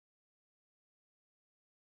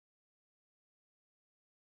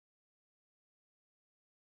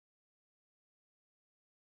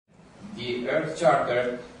the Earth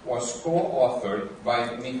Charter was co-authored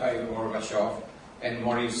by Mikhail Gorbachev and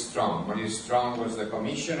Maurice Strong. Maurice Strong was the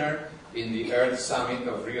commissioner in the Earth Summit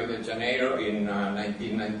of Rio de Janeiro in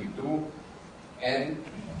 1992, and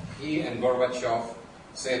he and Gorbachev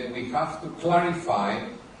said we have to clarify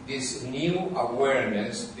this new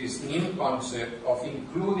awareness, this new concept of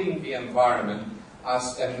including the environment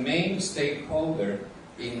as a main stakeholder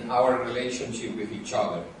in our relationship with each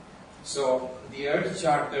other. So the Earth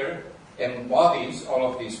Charter embodies all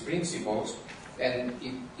of these principles, and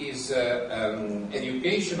it is an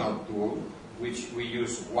educational tool which we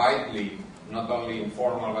use widely, not only in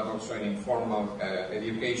formal but also in informal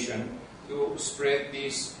education, to spread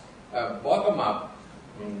this bottom-up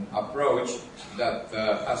approach that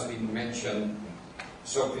has been mentioned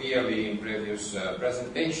so clearly in previous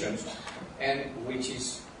presentations, and which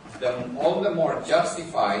is all the more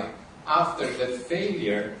justified after the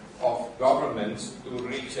failure of governments to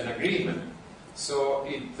reach an agreement. So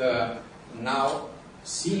it now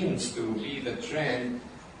seems to be the trend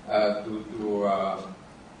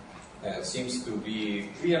seems to be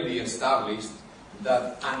clearly established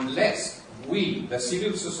that unless we, the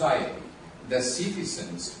civil society, the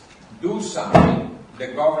citizens, do something, the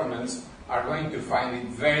governments are going to find it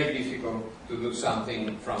very difficult to do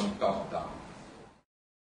something from top down.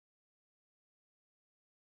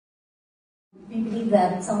 We believe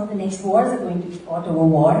that some of the next wars are going to be fought over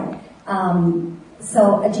war.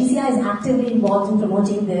 So GCI is actively involved in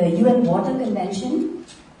promoting the UN Water Convention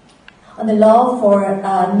on the law for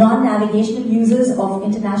non-navigational users of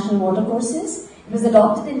international water courses. It was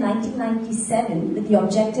adopted in 1997 with the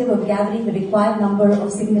objective of gathering the required number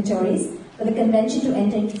of signatories for the convention to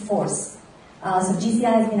enter into force. So GCI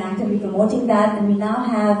has been actively promoting that, and we now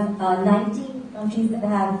have 19 countries that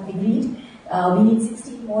have agreed. We need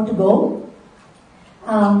 16 more to go.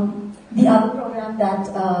 The other program that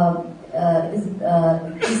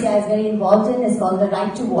GCI is very involved in is called the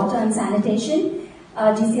Right to Water and Sanitation.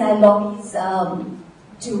 GCI lobbies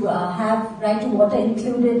to have right to water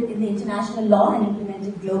included in the international law and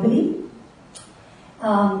implemented globally.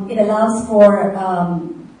 It allows for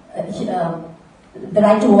the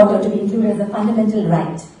right to water to be included as a fundamental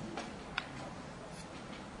right.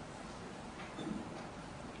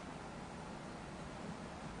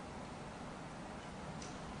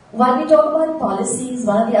 While we talk about policies,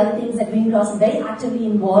 one of the other things that Green Cross is very actively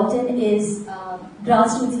involved in is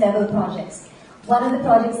grassroots level projects. One of the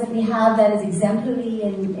projects that we have that is exemplary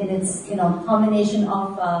in its combination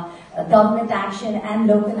of government action and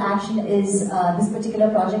local action is this particular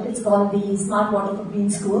project. It's called the Smart Water for Green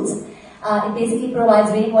Schools. It basically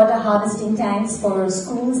provides rainwater harvesting tanks for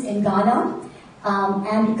schools in Ghana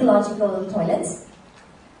and ecological toilets.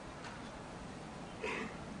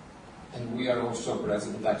 And we are also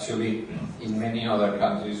present actually in many other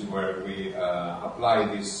countries where we apply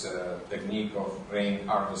this technique of rain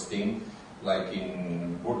harvesting, like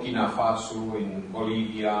in Burkina Faso, in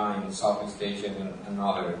Bolivia, in Southeast Asia, and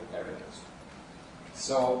other areas.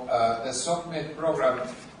 So the SOCMED program,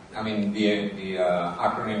 I mean the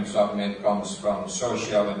acronym SOCMED comes from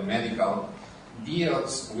social and medical,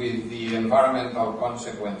 deals with the environmental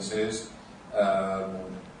consequences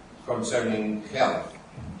concerning health.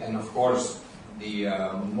 And of course, the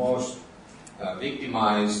most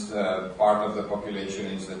victimized part of the population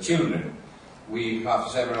is the children. We have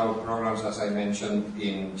several programs, as I mentioned,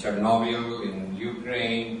 in Chernobyl, in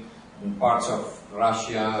Ukraine, in parts of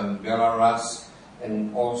Russia and Belarus,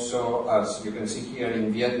 and also, as you can see here,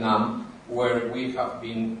 in Vietnam, where we have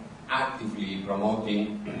been actively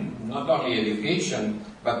promoting not only education,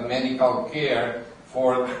 but medical care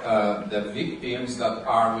for the victims that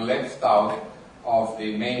are left out of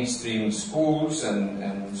the mainstream schools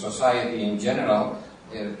and society in general,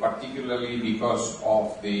 particularly because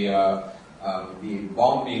of the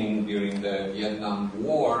bombing during the Vietnam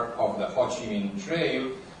War of the Ho Chi Minh Trail,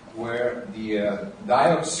 where the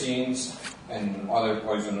dioxins and other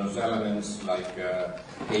poisonous elements like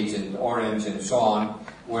Agent Orange and so on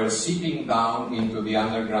were seeping down into the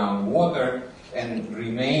underground water and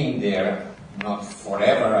remained there, not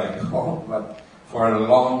forever I hope, but for a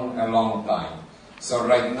long time. So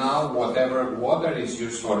right now, whatever water is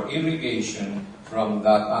used for irrigation from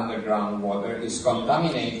that underground water is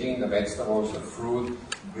contaminating the vegetables, the fruit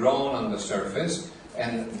grown on the surface,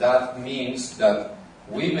 and that means that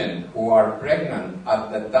women who are pregnant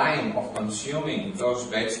at the time of consuming those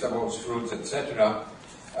vegetables, fruits, etc.,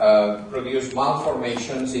 produce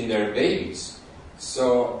malformations in their babies.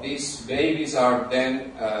 So these babies are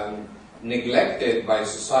then neglected by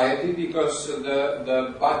society because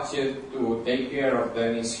the budget to take care of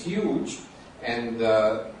them is huge, and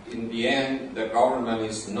in the end the government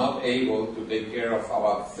is not able to take care of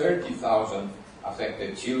about 30,000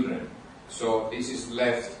 affected children. So this is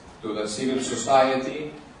left to the civil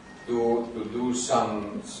society to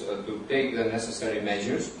take the necessary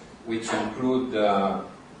measures, which include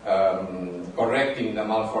correcting the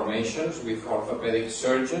malformations with orthopedic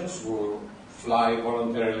surgeons who fly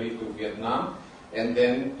voluntarily to Vietnam, and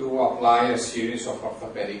then to apply a series of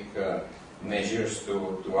orthopedic measures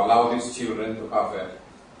to allow these children to have a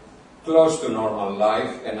close to normal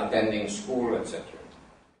life and attending school, etc.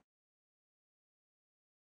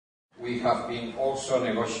 We have been also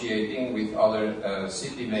negotiating with other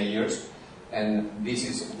city mayors, and this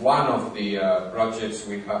is one of the projects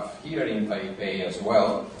we have here in Taipei as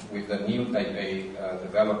well, with the new Taipei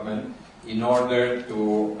development, in order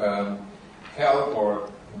to help or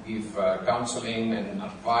give counseling and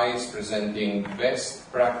advice, presenting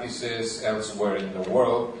best practices elsewhere in the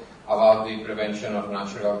world about the prevention of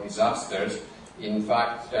natural disasters. In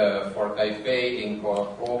fact, for Taipei, in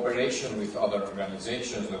cooperation with other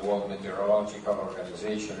organizations, the World Meteorological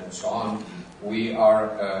Organization and so on, we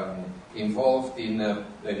are involved in the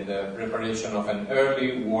preparation of an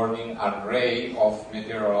early warning array of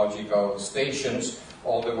meteorological stations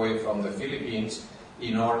all the way from the Philippines,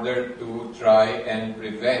 in order to try and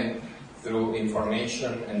prevent, through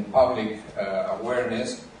information and public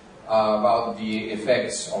awareness, about the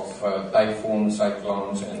effects of typhoons,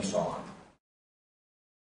 cyclones, and so on.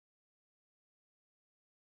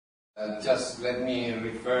 Just let me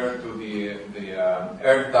refer to the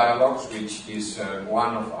Earth Dialogues, which is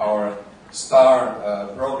one of our star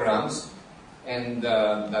programs, and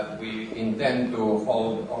that we intend to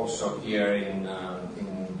hold also here in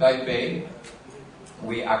Taipei.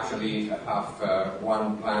 We actually have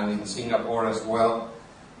one planned in Singapore as well,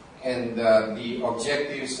 and the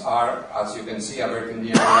objectives are, as you can see, averting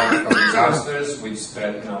the ecological disasters which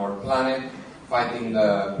threaten our planet, fighting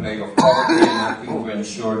the plague of poverty, and acting to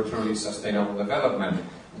ensure truly sustainable development.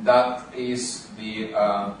 That is the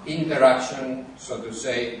interaction, so to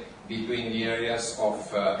say, between the areas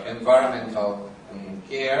of environmental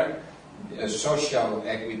care, social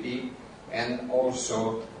equity, and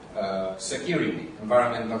also security,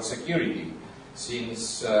 environmental security,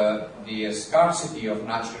 since the scarcity of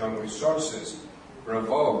natural resources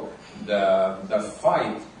provoke the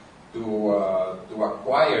fight to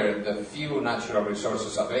acquire the few natural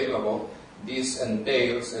resources available. This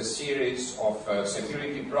entails a series of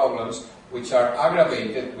security problems which are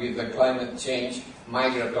aggravated with the climate change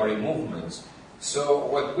migratory movements. So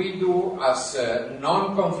what we do as a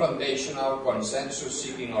non-confrontational,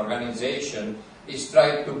 consensus-seeking organization is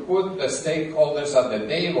try to put the stakeholders at the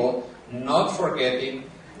table, not forgetting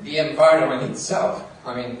the environment itself.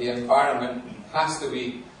 I mean, the environment has to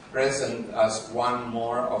be present as one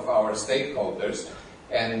more of our stakeholders,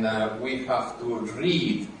 and we have to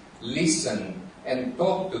read, listen, and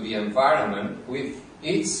talk to the environment with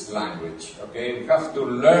its language. Okay, we have to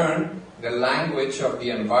learn the language of the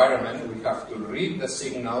environment. We have to read the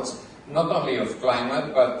signals, not only of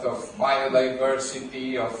climate, but of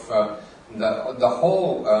biodiversity, of the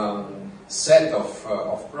whole set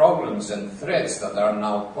of problems and threats that are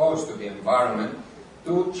now posed to the environment,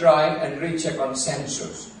 to try and reach a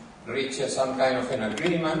consensus, reach some kind of an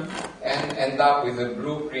agreement, and end up with a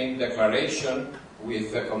blueprint declaration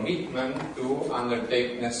with a commitment to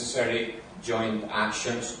undertake necessary joint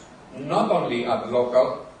actions, not only at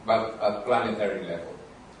local, but at planetary level.